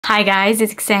Hi guys,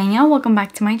 it's Xenia. Welcome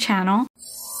back to my channel.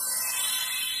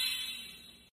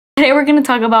 Today we're going to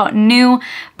talk about new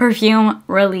perfume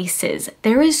releases.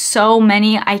 There is so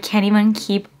many, I can't even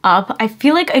keep up. I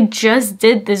feel like I just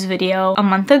did this video a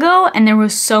month ago and there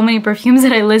was so many perfumes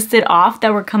that I listed off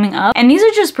that were coming up. And these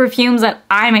are just perfumes that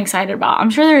I'm excited about. I'm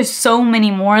sure there's so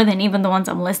many more than even the ones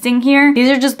I'm listing here. These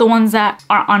are just the ones that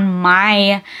are on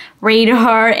my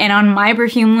radar and on my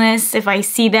perfume list. If I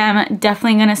see them,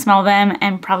 definitely gonna smell them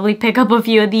and probably pick up a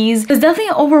few of these. It's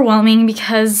definitely overwhelming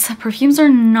because perfumes are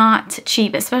not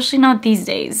cheap, especially not these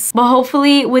days. But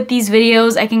hopefully with these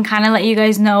videos, I can kind of let you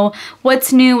guys know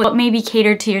what's new, what may be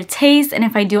catered to your taste, and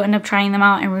if I do end up trying them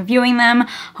out and reviewing them,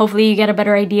 hopefully you get a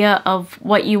better idea of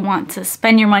what you want to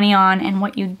spend your money on and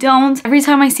what you don't. Every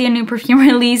time I see a new perfume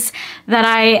release that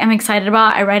I am excited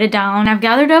about, I write it down. I've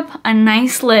gathered up a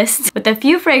nice list with a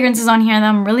few fragrances on here that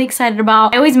I'm really excited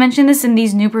about. I always mention this in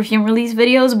these new perfume release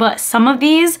videos, but some of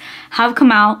these have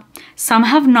come out, some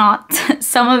have not.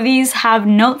 Some of these have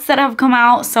notes that have come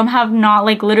out, some have not.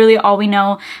 Like literally all we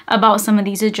know about some of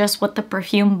these is just what the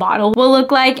perfume bottle will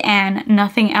look like and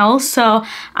nothing else. So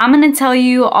I'm gonna tell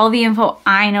you all the info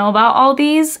I know about all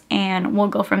these and we'll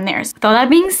go from there. So with all that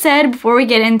being said, before we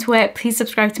get into it, please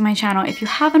subscribe to my channel if you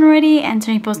haven't already and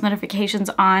turn your post notifications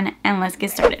on, and let's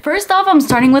get started. First off, I'm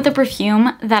starting with a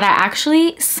perfume that I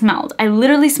actually smelled. I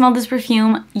literally smelled this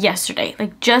perfume yesterday,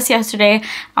 like just yesterday.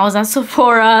 I was at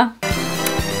Sephora.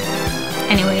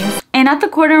 Anyways, and at the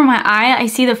corner of my eye, I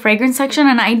see the fragrance section,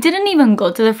 and I didn't even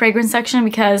go to the fragrance section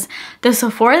because the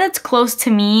Sephora that's close to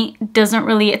me doesn't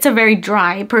really, it's a very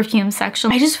dry perfume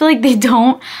section. I just feel like they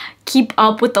don't keep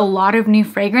up with a lot of new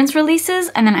fragrance releases.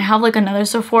 And then I have like another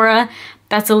Sephora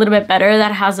that's a little bit better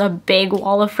that has a big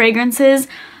wall of fragrances.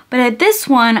 But at this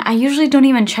one, I usually don't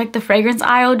even check the fragrance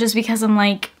aisle just because I'm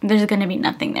like, there's gonna be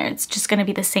nothing there. It's just gonna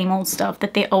be the same old stuff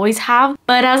that they always have.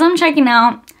 But as I'm checking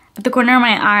out, at the corner of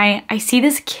my eye, I see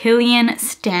this Kilian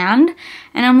stand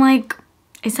and I'm like,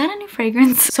 is that a new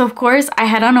fragrance? So of course I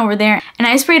head on over there and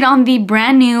I sprayed on the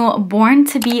brand new Born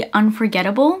to Be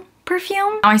Unforgettable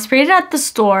perfume. I sprayed it at the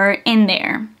store in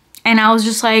there and I was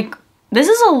just like, this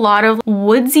is a lot of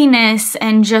woodsiness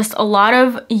and just a lot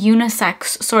of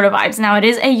unisex sort of vibes. Now it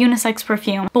is a unisex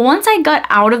perfume, but once I got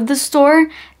out of the store,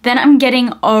 then I'm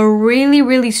getting a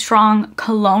really strong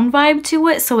cologne vibe to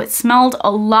it. So it smelled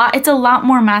a lot, it's a lot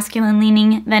more masculine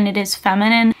leaning than it is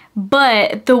feminine.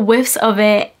 But the whiffs of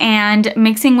it and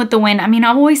mixing with the wind, I mean,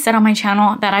 I've always said on my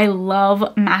channel that I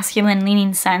love masculine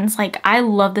leaning scents. Like I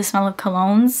love the smell of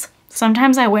colognes.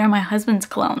 Sometimes I wear my husband's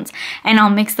colognes and I'll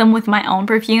mix them with my own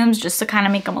perfumes just to kind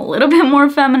of make them a little bit more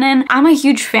feminine. I'm a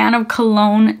huge fan of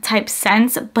cologne type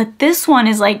scents, but this one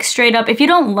is like straight up, if you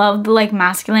don't love the like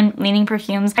masculine leaning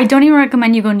perfumes, I don't even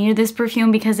recommend you go near this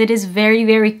perfume because it is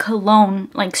very cologne,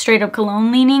 like straight up cologne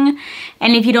leaning.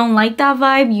 And if you don't like that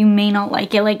vibe, you may not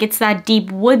like it. Like it's that deep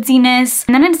woodsiness.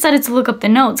 And then I decided to look up the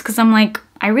notes because I'm like,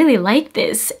 I really like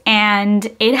this, and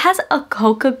it has a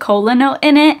Coca-Cola note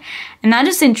in it, and that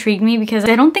just intrigued me because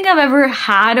I don't think I've ever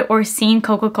had or seen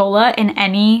Coca-Cola in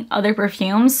any other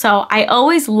perfumes. So I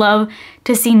always love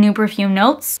to see new perfume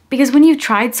notes because when you've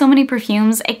tried so many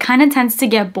perfumes, it kind of tends to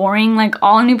get boring. Like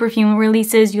all new perfume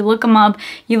releases, you look them up,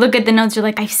 you look at the notes, you're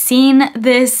like, I've seen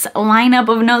this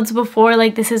lineup of notes before,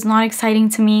 like this is not exciting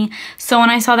to me. So when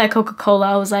I saw that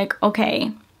Coca-Cola, I was like,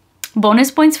 okay.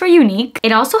 Bonus points for unique.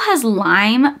 It also has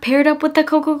lime paired up with the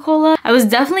Coca-Cola. I was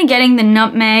definitely getting the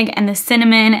nutmeg and the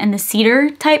cinnamon and the cedar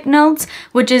type notes,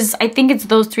 which is, I think it's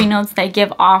those three notes that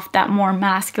give off that more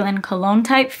masculine cologne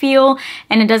type feel.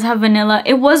 And it does have vanilla.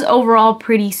 It was overall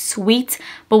pretty sweet,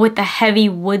 but with the heavy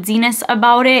woodsiness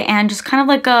about it and just kind of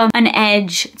like an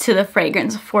edge to the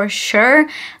fragrance for sure.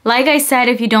 Like I said,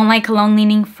 if you don't like cologne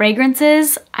leaning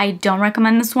fragrances, I don't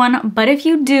recommend this one. But if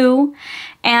you do,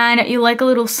 and you like a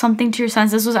little something to your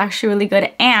sense, this was actually really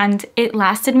good and it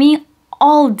lasted me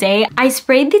all day. I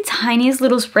sprayed the tiniest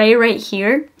little spray right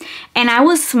here and I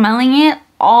was smelling it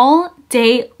all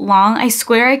day long. I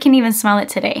swear I can even smell it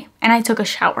today and I took a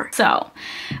shower. So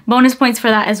bonus points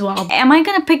for that as well. Am I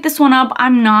gonna pick this one up?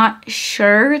 I'm not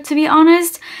sure, to be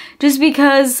honest, just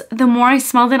because the more I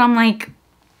smelled it, I'm like,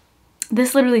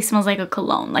 this literally smells like a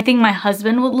cologne. I think my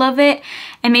husband would love it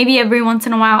and maybe every once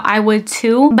in a while I would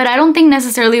too, but I don't think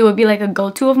necessarily it would be like a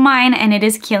go-to of mine, and it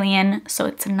is Kilian, so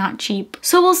it's not cheap.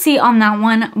 So we'll see on that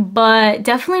one, but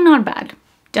definitely not bad.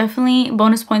 Definitely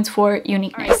bonus points for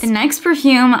uniqueness. Right, the next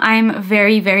perfume I'm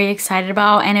very excited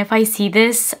about, and if I see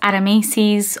this at a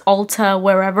Macy's, Ulta,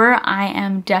 wherever, I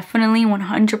am definitely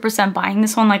 100% buying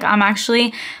this one. Like I'm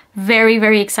actually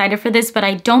very excited for this, but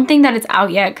I don't think that it's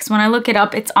out yet because when I look it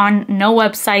up, it's on no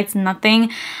websites,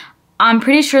 nothing. I'm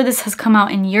pretty sure this has come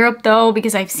out in Europe though,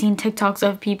 because I've seen TikToks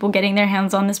of people getting their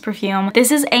hands on this perfume. This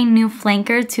is a new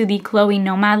flanker to the Chloe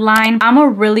Nomad line. I'm a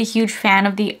really huge fan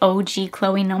of the OG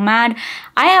Chloe Nomad.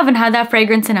 I haven't had that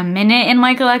fragrance in a minute in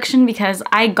my collection because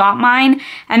I got mine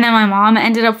and then my mom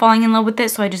ended up falling in love with it,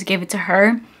 so I just gave it to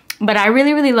her. But I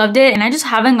really loved it, and I just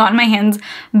haven't gotten my hands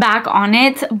back on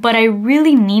it, but I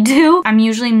really need to. I'm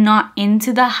usually not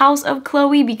into the House of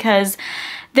Chloe because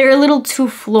they're a little too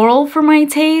floral for my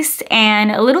taste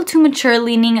and a little too mature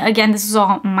leaning. Again, this is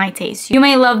all my taste. You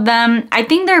may love them. I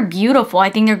think they're beautiful. I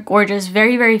think they're gorgeous.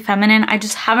 Very feminine. I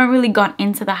just haven't really gone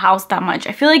into the house that much.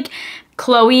 I feel like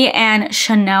Chloe and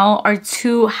Chanel are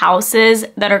two houses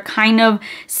that are kind of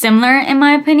similar in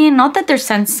my opinion. Not that their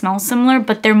scents smell similar,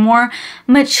 but they're more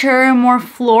mature, more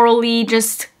florally,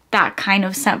 just that kind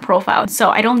of scent profile. So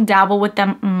I don't dabble with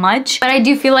them much, but I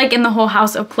do feel like in the whole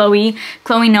house of Chloe,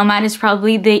 Chloe Nomad is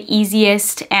probably the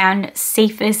easiest and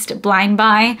safest blind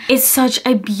buy. It's such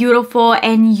a beautiful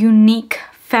and unique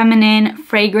feminine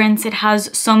fragrance. It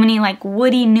has so many like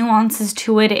woody nuances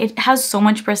to it. It has so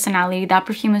much personality. That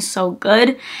perfume is so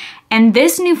good. And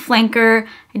this new flanker,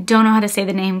 I don't know how to say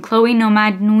the name, Chloe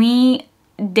Nomad Nuit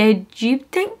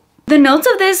d'Egypte. The notes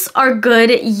of this are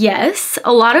good, yes.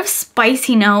 A lot of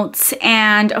spicy notes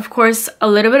and of course a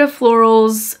little bit of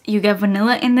florals. You get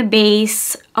vanilla in the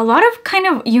base. A lot of kind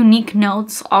of unique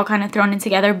notes all kind of thrown in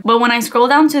together. But when I scroll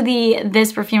down to the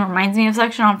This Perfume Reminds Me of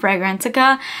section on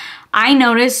Fragrantica, I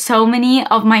noticed so many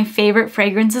of my favorite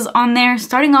fragrances on there,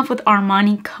 starting off with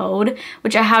Armani Code,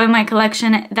 which I have in my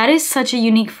collection. That is such a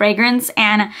unique fragrance,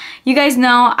 and you guys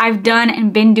know I've done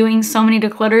and been doing so many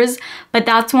declutters, but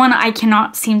that's one I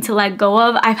cannot seem to let go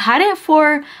of. I've had it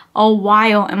for a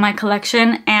while in my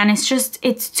collection, and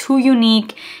it's too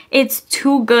unique, it's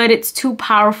too good, it's too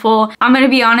powerful. I'm gonna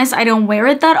be honest, I don't wear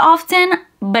it that often,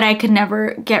 but I could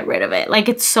never get rid of it. Like,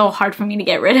 it's so hard for me to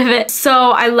get rid of it.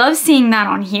 So I love seeing that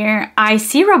on here. I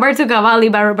see Roberto Cavalli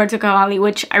by Roberto Cavalli,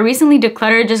 which I recently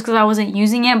decluttered just because I wasn't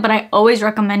using it, but I always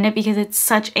recommend it because it's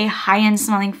such a high-end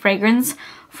smelling fragrance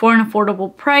for an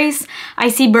affordable price. I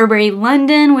see Burberry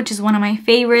London, which is one of my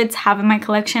favorites, have in my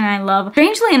collection and I love.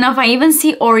 Strangely enough, I even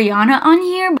see Oriana on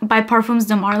here by Parfums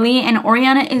de Marly, and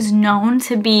Oriana is known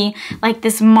to be like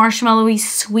this marshmallowy,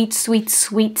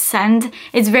 sweet scent.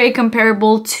 It's very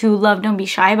comparable to Love Don't Be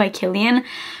Shy by Kilian.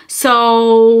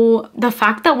 So the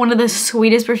fact that one of the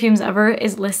sweetest perfumes ever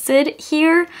is listed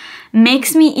here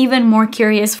makes me even more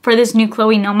curious for this new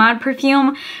Chloe Nomad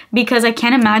perfume, because I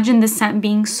can't imagine the scent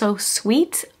being so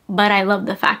sweet, but I love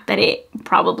the fact that it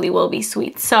probably will be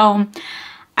sweet. So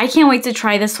I can't wait to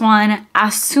try this one.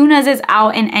 As soon as it's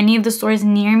out in any of the stores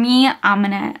near me, I'm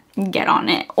gonna get on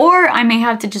it. Or I may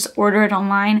have to just order it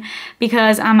online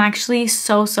because I'm actually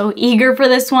so eager for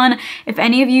this one. If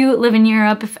any of you live in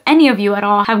Europe, if any of you at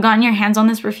all have gotten your hands on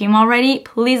this perfume already,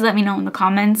 please let me know in the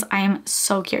comments. I am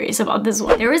so curious about this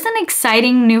one. There is an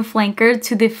exciting new flanker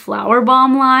to the Flower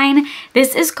Bomb line.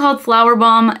 This is called Flower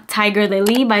Bomb Tiger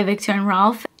Lily by Viktor and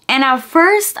Rolf. And at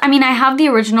first, I mean, I have the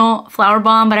original Flower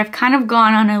Bomb, but I've kind of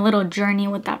gone on a little journey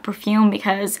with that perfume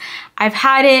because I've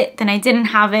had it, then I didn't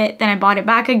have it, then I bought it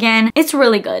back again. It's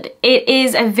really good. It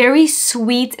is a very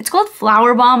sweet, it's called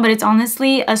Flower Bomb, but it's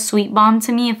honestly a sweet bomb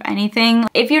to me, if anything.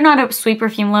 If you're not a sweet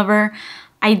perfume lover,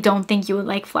 I don't think you would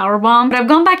like Flower Bomb. But I've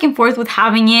gone back and forth with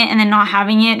having it and then not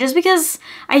having it just because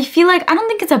I feel like, I don't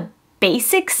think it's a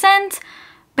basic scent,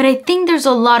 but I think there's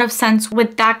a lot of scents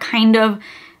with that kind of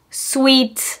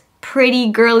sweet,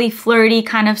 pretty, girly, flirty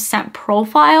kind of scent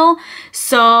profile.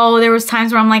 So there was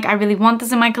times where I'm like, I really want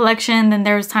this in my collection. Then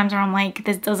there was times where I'm like,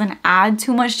 this doesn't add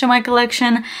too much to my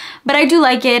collection. But I do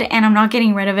like it and I'm not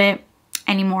getting rid of it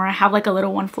anymore. I have like a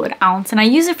little 1 fluid ounce and I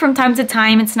use it from time to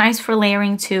time. It's nice for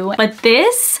layering too. But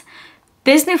this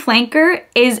new flanker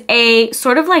is a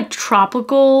sort of like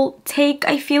tropical take,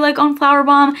 I feel like, on Flower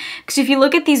Bomb. Because if you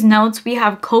look at these notes, we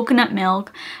have coconut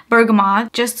milk,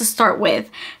 bergamot, just to start with.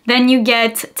 Then you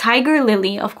get Tiger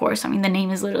Lily, of course. I mean, the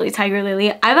name is literally Tiger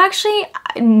Lily. I've actually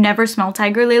never smelled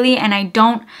Tiger Lily, and I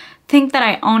don't think that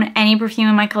I own any perfume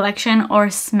in my collection or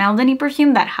smelled any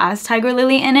perfume that has Tiger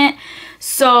Lily in it.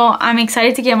 So I'm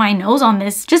excited to get my nose on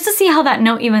this just to see how that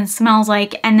note even smells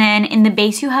like. And then in the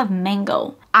base, you have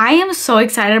mango. I am so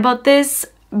excited about this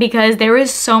because there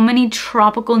is so many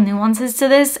tropical nuances to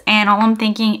this, and all I'm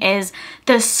thinking is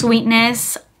the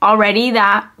sweetness already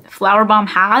that Flower Bomb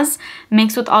has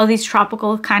mixed with all these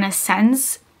tropical kind of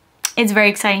scents. It's very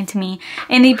exciting to me.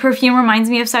 In the Perfume Reminds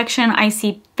Me of section, I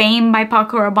see Fame by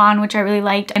Paco Rabanne, which I really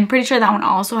liked. I'm pretty sure that one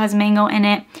also has mango in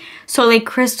it. Soleil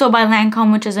Crystal by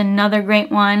Lancome, which is another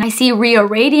great one. I see Rio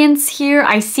Radiance here.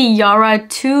 I see Yara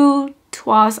 2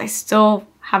 Toise. I still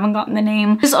haven't gotten the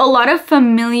name. There's a lot of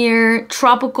familiar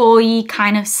tropical-y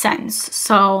kind of scents.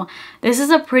 So this is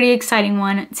a pretty exciting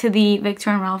one to the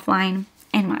Viktor and Ralph line,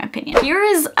 in my opinion. Here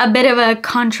is a bit of a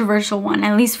controversial one,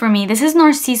 at least for me. This is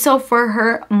Narciso for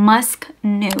her Musk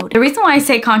Nude. The reason why I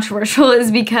say controversial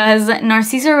is because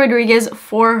Narciso Rodriguez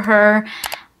for her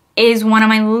is one of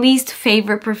my least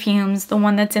favorite perfumes. The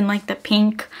one that's in like the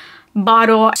pink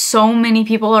bottle. So many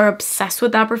people are obsessed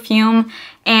with that perfume.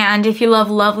 And if you love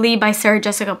Lovely by Sarah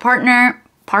Jessica Parker,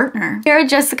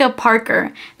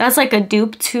 that's like a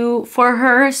dupe too for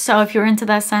her. So if you're into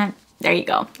that scent, there you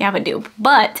go, you have a dupe.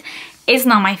 But it's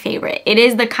not my favorite. It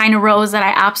is the kind of rose that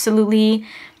I absolutely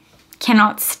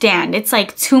cannot stand. It's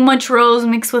like too much rose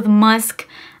mixed with musk.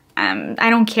 I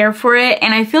don't care for it,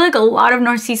 and I feel like a lot of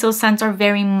Narciso scents are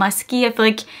very musky. I feel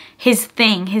like his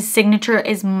signature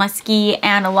is musky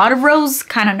and a lot of rose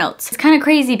kind of notes. It's kind of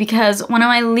crazy because one of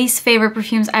my least favorite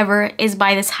perfumes ever is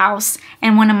by this house,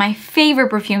 and one of my favorite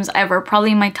perfumes ever,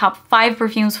 probably my top 5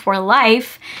 perfumes for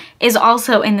life, is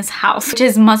also in this house, which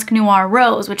is Musk Noir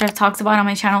Rose, which I've talked about on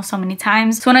my channel so many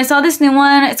times. So when I saw this new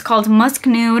one, it's called Musk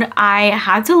Nude, I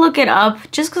had to look it up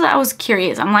just because I was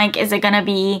curious. I'm like, is it gonna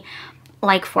be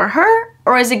like for her,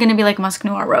 or is it gonna be like Musk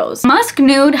Noir Rose? Musk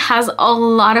Nude has a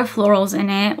lot of florals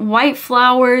in it. White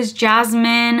flowers,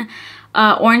 jasmine,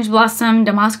 orange blossom,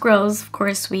 damask rose. Of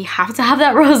course, we have to have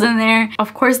that rose in there.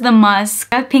 Of course, the musk.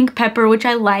 I have pink pepper, which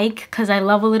I like because I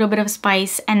love a little bit of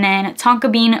spice. And then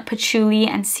tonka bean, patchouli,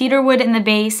 and cedarwood in the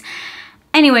base.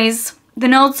 Anyways, the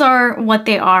notes are what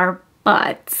they are,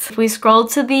 but if we scroll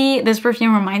to the This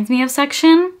Perfume Reminds Me of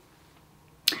section,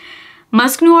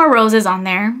 Musk Noir Rose is on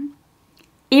there.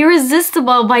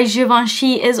 Irresistible by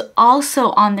Givenchy is also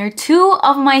on there. 2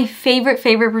 of my favorite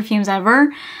perfumes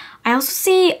ever. I also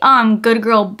see Good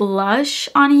Girl Blush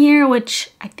on here, which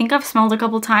I think I've smelled a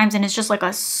couple times, and it's just like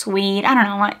a sweet, I don't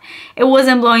know what. It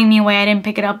wasn't blowing me away, I didn't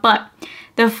pick it up, but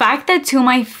the fact that 2 of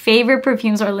my favorite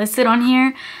perfumes are listed on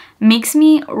here makes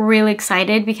me really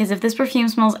excited, because if this perfume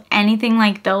smells anything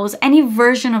like those, any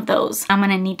version of those, I'm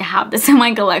gonna need to have this in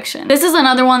my collection. This is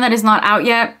another one that is not out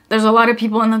yet. There's a lot of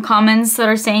people in the comments that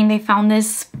are saying they found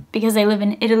this because they live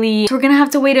in Italy. So we're gonna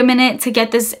have to wait a minute to get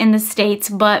this in the States,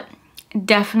 but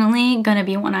definitely gonna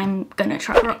be one I'm gonna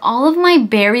try. For all of my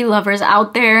berry lovers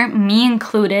out there, me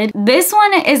included, this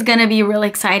one is gonna be real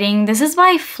exciting. This is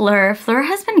by Fleur. Fleur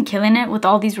has been killing it with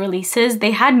all these releases.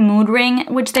 They had Mood Ring,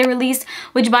 which they released,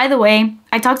 which, by the way,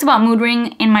 I talked about Mood Ring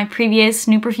in my previous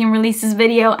new perfume releases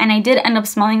video, and I did end up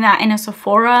smelling that in a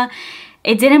Sephora.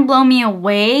 It didn't blow me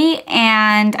away,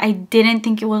 and I didn't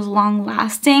think it was long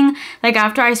lasting. Like,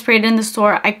 after I sprayed it in the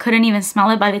store, I couldn't even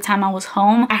smell it by the time I was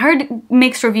home. I heard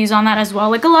mixed reviews on that as well.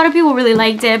 Like, a lot of people really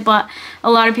liked it, but a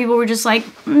lot of people were just like,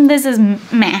 this is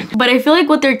meh. But I feel like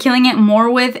what they're killing it more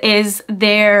with is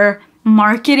their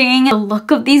marketing, the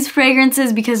look of these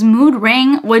fragrances, because Mood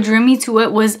Ring, what drew me to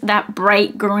it was that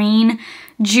bright green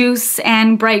juice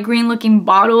and bright green looking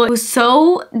bottle. It was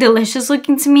so delicious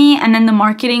looking to me, and then the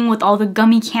marketing with all the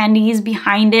gummy candies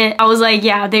behind it, I was like,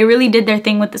 yeah, they really did their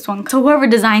thing with this one. So whoever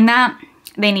designed that,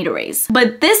 they need a raise.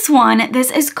 But this one, this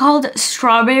is called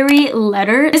Strawberry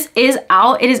Letter. This is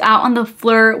out. It is out on the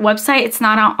Fleur website. It's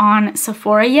not out on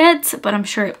Sephora yet, but I'm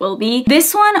sure it will be.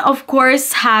 This one, of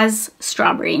course, has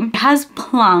strawberry. It has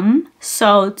plum.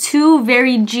 So 2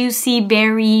 very juicy,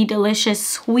 berry, delicious,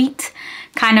 sweet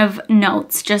kind of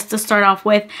notes just to start off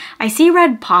with. I see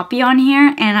Red Poppy on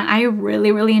here, and I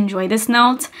really enjoy this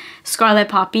note. Scarlet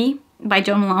Poppy by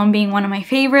Jo Malone being one of my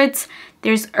favorites.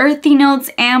 There's earthy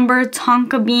notes, amber,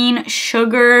 tonka bean,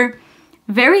 sugar,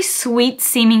 very sweet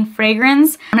seeming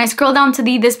fragrance. When I scroll down to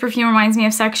the This Perfume Reminds Me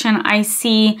of section, I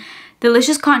see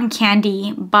Delicious Cotton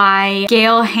Candy by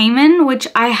Gail Heyman, which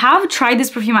I have tried this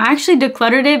perfume. I actually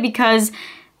decluttered it because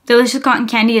Delicious Cotton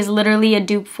Candy is literally a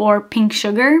dupe for Pink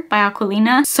Sugar by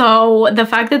Aquilina. So the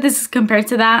fact that this is compared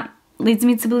to that leads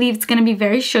me to believe it's gonna be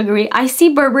very sugary. I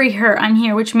see Burberry Her on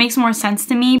here, which makes more sense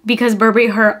to me because Burberry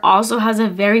Her also has a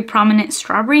very prominent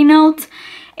strawberry note.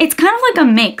 It's kind of like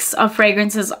a mix of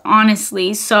fragrances,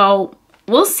 honestly. So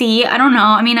we'll see. I don't know.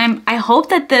 I mean, I hope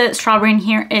that the strawberry in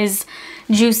here is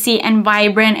juicy and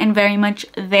vibrant and very much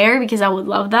there, because I would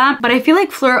love that. But I feel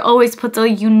like Fleur always puts a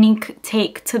unique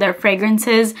take to their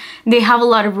fragrances. They have a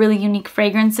lot of really unique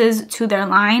fragrances to their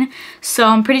line, so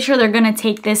I'm pretty sure they're gonna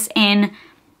take this in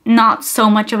not so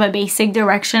much of a basic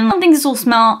direction. I don't think this will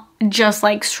smell just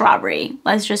like strawberry,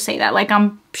 let's just say that. Like,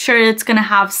 I'm sure it's gonna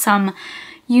have some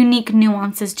unique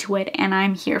nuances to it, and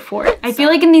I'm here for it. I feel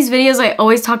like in these videos I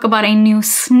always talk about a new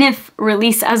sniff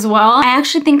release as well. I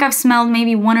actually think I've smelled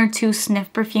maybe 1 or 2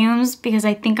 sniff perfumes, because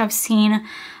I think I've seen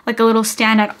like a little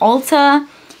stand at Ulta,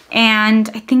 And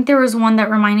I think there was one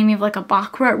that reminded me of like a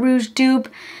Baccarat Rouge dupe.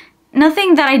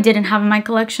 Nothing that I didn't have in my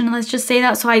collection, let's just say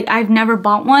that, so I've never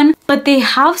bought one. But they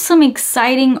have some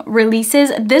exciting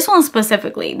releases. This one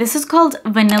specifically, this is called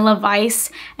Vanilla Vice.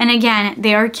 And again,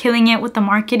 they are killing it with the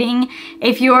marketing.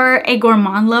 If you're a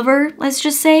gourmand lover, let's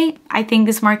just say, I think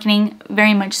this marketing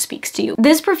very much speaks to you.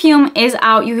 This perfume is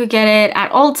out. You could get it at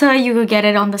Ulta. You could get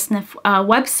it on the Sniff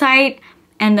website.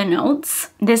 And the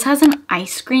notes, this has an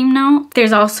ice cream note.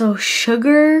 There's also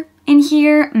sugar in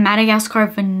here, Madagascar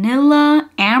vanilla,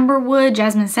 amberwood,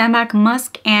 jasmine sambac,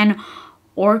 musk, and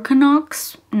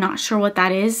orchanox. Not sure what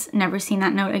that is. Never seen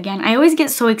that note again. I always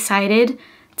get so excited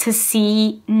to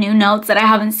see new notes that I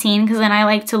haven't seen, because then I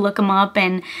like to look them up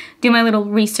and do my little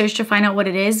research to find out what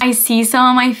it is. I see some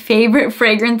of my favorite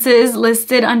fragrances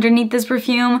listed underneath this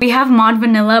perfume. We have Mod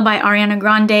Vanilla by Ariana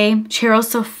Grande,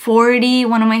 Cheirosa 40,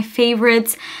 one of my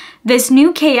favorites. This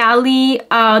new Kayali,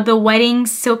 the wedding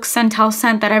silk Santal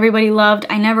scent that everybody loved.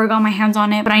 I never got my hands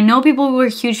on it, but I know people who were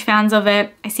huge fans of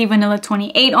it. I see Vanilla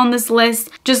 28 on this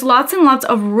list. Just lots and lots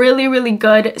of really, really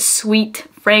good, sweet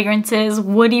fragrances,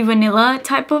 woody vanilla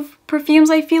type of perfumes,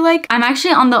 I feel like. I'm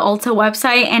actually on the Ulta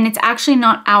website and it's actually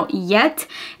not out yet.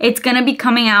 It's gonna be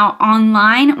coming out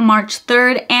online March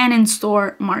 3rd and in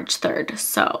store March 3rd.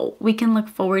 So we can look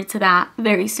forward to that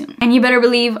very soon. And you better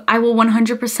believe I will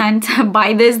 100%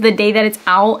 buy this the day that it's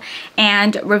out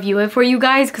and review it for you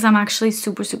guys, because I'm actually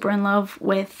super, super in love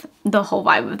with the whole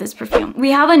vibe of this perfume.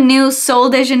 We have a new Sol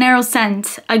de Janeiro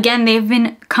scent. Again, they've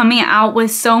been coming out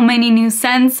with so many new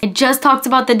scents. I just talked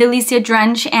about the Delicia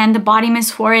Drench, and the body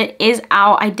mist for it is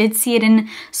out. I did see it in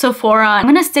Sephora. I'm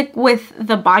gonna stick with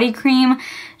the body cream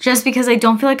just because I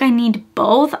don't feel like I need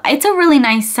both. It's a really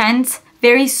nice scent.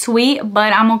 Very sweet,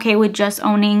 but I'm okay with just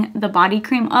owning the body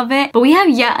cream of it. But we have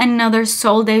yet another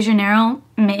Sol de Janeiro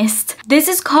mist. This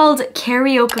is called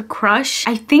Karaoke Crush.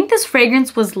 I think this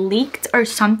fragrance was leaked or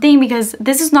something, because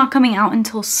this is not coming out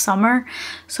until summer.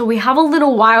 So we have a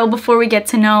little while before we get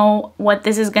to know what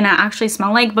this is gonna actually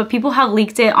smell like, but people have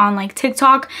leaked it on like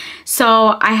TikTok.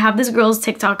 So I have this girl's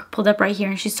TikTok pulled up right here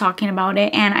and she's talking about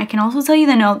it, and I can also tell you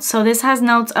the notes. So this has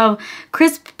notes of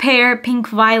crisp pear, pink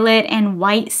violet, and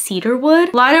white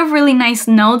cedarwood. A lot of really nice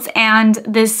notes, and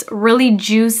this really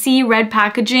juicy red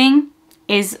packaging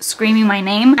is screaming my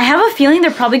name. I have a feeling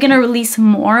they're probably gonna release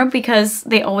more, because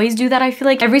they always do that. I feel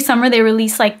like every summer they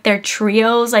release like their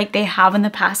trios like they have in the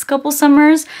past couple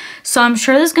summers. So I'm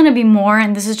sure there's gonna be more,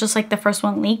 and this is just like the first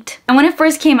one leaked. And when it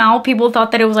first came out, people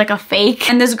thought that it was like a fake.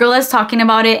 And this girl that's talking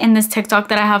about it in this TikTok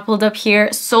that I have pulled up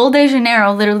here, Sol de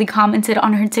Janeiro, literally commented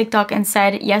on her TikTok and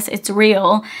said, yes, it's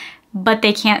real, but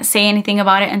they can't say anything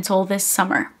about it until this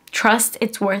summer. Trust,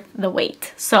 it's worth the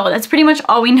wait. So that's pretty much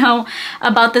all we know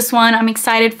about this one. I'm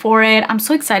excited for it. I'm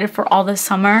so excited for all the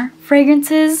summer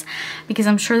fragrances, because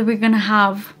I'm sure that we're gonna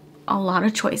have a lot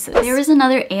of choices. There is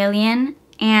another Alien,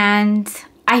 and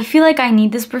I feel like I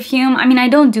need this perfume. I mean, I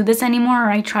don't do this anymore, or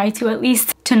I try to at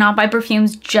least, to not buy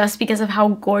perfumes just because of how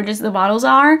gorgeous the bottles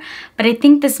are. But I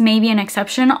think this may be an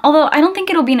exception, although I don't think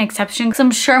it'll be an exception because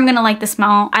I'm sure I'm gonna like the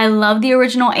smell. I love the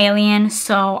original Alien,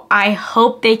 so I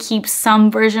hope they keep some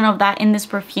version of that in this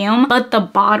perfume. But the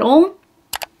bottle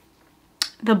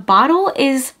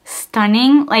is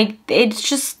stunning. Like,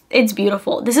 it's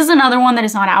beautiful. This is another one that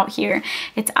is not out here.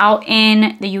 It's out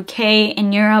in the UK,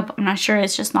 in Europe. I'm not sure,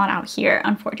 it's just not out here,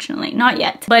 unfortunately, not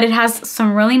yet. But it has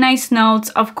some really nice notes.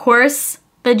 Of course,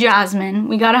 the jasmine.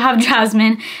 We gotta have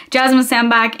jasmine. Jasmine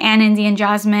sambac and Indian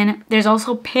jasmine. There's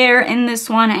also pear in this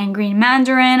one, and green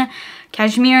mandarin,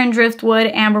 cashmere and driftwood,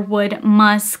 amberwood,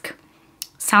 musk.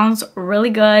 Sounds really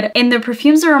good. In the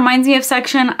perfumes that reminds me of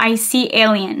section, I see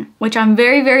Alien, which I'm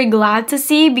very, very glad to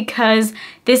see, because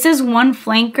this is one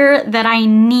flanker that I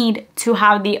need to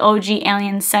have the OG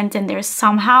Alien scent in there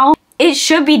somehow. It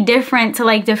should be different to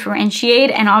like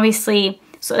differentiate, and obviously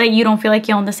so that you don't feel like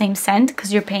you own the same scent,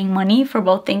 because you're paying money for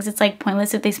both things. It's like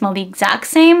pointless if they smell the exact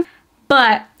same.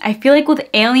 But I feel like with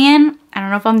Alien, I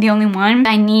don't know if I'm the only one,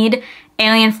 I need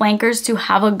Alien flankers to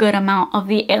have a good amount of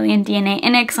the Alien DNA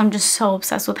in it, because I'm just so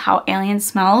obsessed with how Alien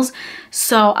smells.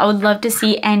 So I would love to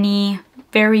see any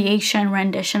variation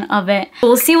rendition of it.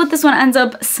 We'll see what this one ends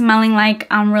up smelling like.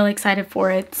 I'm really excited for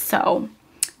it, so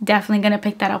definitely gonna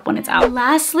pick that up when it's out.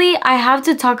 Lastly, I have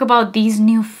to talk about these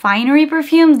new Finery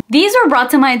perfumes. These were brought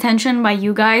to my attention by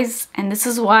you guys, and this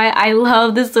is why I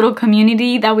love this little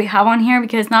community that we have on here,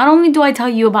 because not only do I tell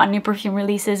you about new perfume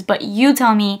releases, but you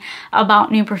tell me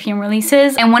about new perfume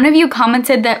releases. And one of you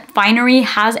commented that Finery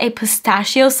has a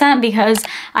pistachio scent, because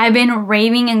I've been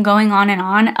raving and going on and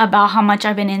on about how much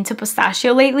I've been into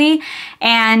pistachio lately,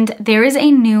 and there is a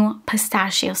new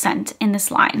pistachio scent in this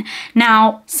line.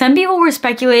 Now, some people were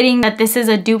speculating speculating that this is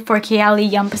a dupe for Kayali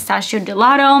Yum Pistachio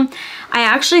Gelato. I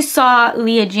actually saw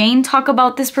Leah Jane talk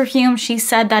about this perfume. She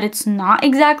said that it's not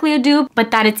exactly a dupe,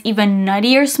 but that it's even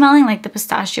nuttier smelling, like the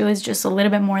pistachio is just a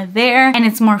little bit more there, and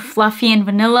it's more fluffy and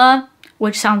vanilla,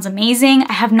 which sounds amazing.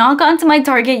 I have not gotten to my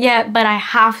Target yet, but I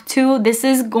have to. This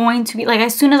is going to be, like,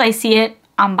 as soon as I see it,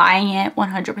 I'm buying it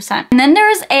 100%. And then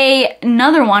there's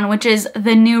another one, which is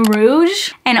the New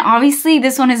Rouge. And obviously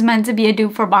this one is meant to be a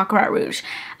dupe for Baccarat Rouge.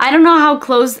 I don't know how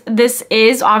close this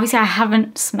is. Obviously I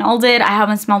haven't smelled it. I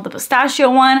haven't smelled the pistachio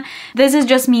one. This is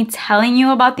just me telling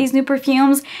you about these new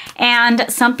perfumes. And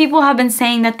some people have been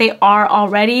saying that they are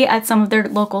already at some of their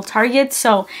local Targets.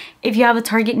 So if you have a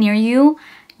Target near you,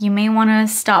 you may want to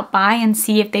stop by and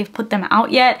see if they've put them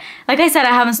out yet. Like I said,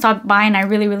 I haven't stopped by and I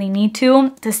really need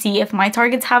to see if my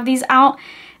Targets have these out,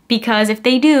 because if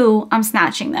they do, I'm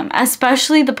snatching them,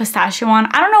 especially the pistachio one.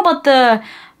 I don't know about the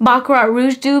Baccarat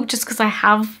Rouge dupe just because I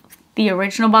have the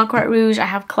original Baccarat Rouge. I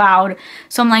have Cloud.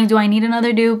 So I'm like, do I need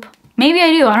another dupe? Maybe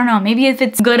I do, I don't know. Maybe if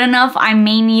it's good enough, I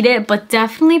may need it, but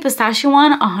definitely pistachio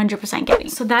one, 100% getting.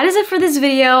 So that is it for this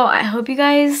video. I hope you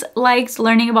guys liked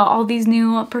learning about all these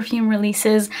new perfume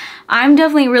releases. I'm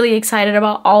definitely really excited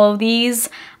about all of these.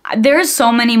 There's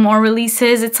so many more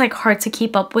releases. It's like hard to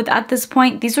keep up with at this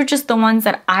point. These are just the ones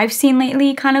that I've seen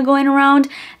lately kind of going around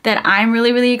that I'm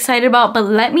really excited about. But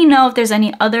let me know if there's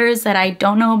any others that I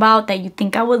don't know about that you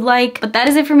think I would like. But that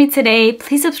is it for me today.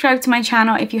 Please subscribe to my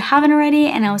channel if you haven't already,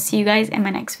 and I will see you guys in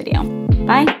my next video.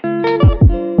 Bye!